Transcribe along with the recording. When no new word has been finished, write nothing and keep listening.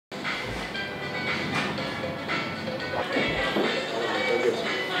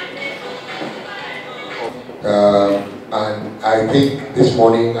And I think this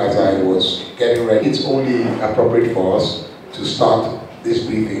morning, as I was getting ready, it's only appropriate for us to start this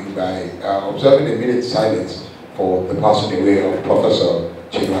briefing by observing a minute's silence for the passing away of Professor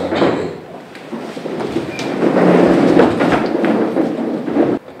Chinua.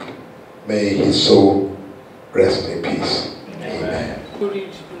 May his soul rest in peace. Amen.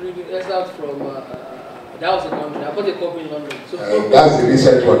 That's out from that was a country. I put a copy in London. So that's the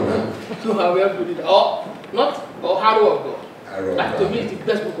recent one now. So how we have to read it? Or not? Or Harrow of God. Harrow like to me, it's the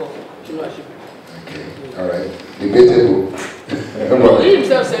best book of Chinua. Okay. All right. Debatable. No, he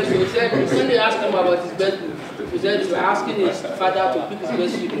himself said so. He said when they asked him about his best book, he said he was asking his father to pick his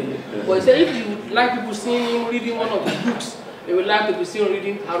best children. But he said if you would like people seeing him reading one of his books, they would like to be seen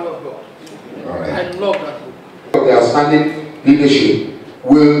reading Harrow of God. All right. I love that book. The outstanding leadership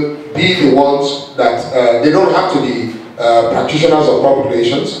will be the ones that they don't have to be practitioners of public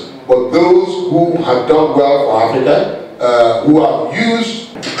relations, but those who have done well for Africa, who have used.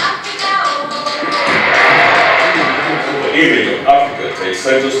 The image of Africa takes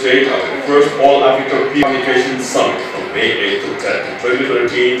center stage at the first All-Africa Peace Communications Summit from May 8 to 10,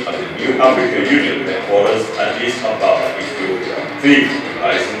 2013 at the New African Union headquarters at Addis Ababa, Ethiopia. Theme: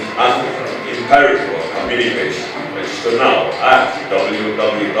 Rising Africa, imperative of communication. Register now at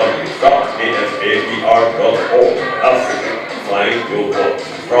www.afapr.org. Africa, flying your voice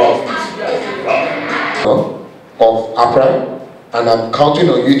from of APRA, and I'm counting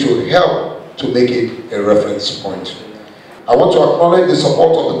on you to help to make it a reference point. I want to acknowledge the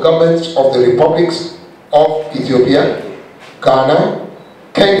support of the governments of the republics of Ethiopia, Ghana,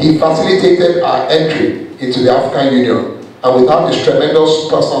 Kenya. He facilitated our entry into the African Union, and without his tremendous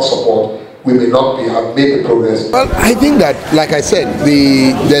personal support, we may not have made the progress. Well, I think that, like I said,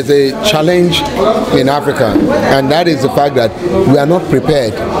 there's a challenge in Africa, and that is the fact that we are not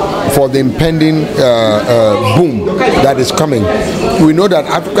prepared for the impending boom that is coming. We know that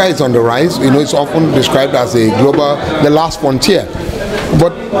Africa is on the rise. You know, it's often described as the last frontier.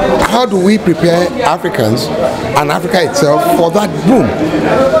 But how do we prepare Africans and Africa itself for that boom?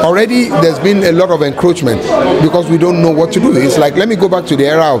 Already there's been a lot of encroachment because we don't know what to do. It's like, let me go back to the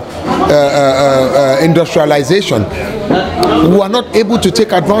era of industrialization. We are not able to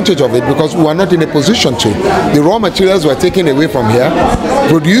take advantage of it because we are not in a position to. The raw materials were taken away from here,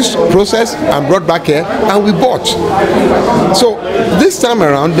 produced, processed, and brought back here, and we bought. So this time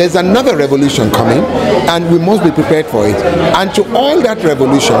around, there's another revolution coming, and we must be prepared for it. And to all that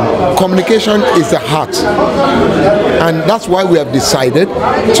revolution, communication is the heart. And that's why we have decided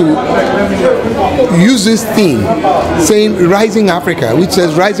to use this theme, saying Rising Africa, which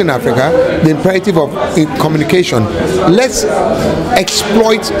says Rising Africa, the imperative of communication. Let's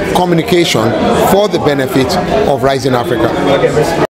exploit communication for the benefit of Rising Africa.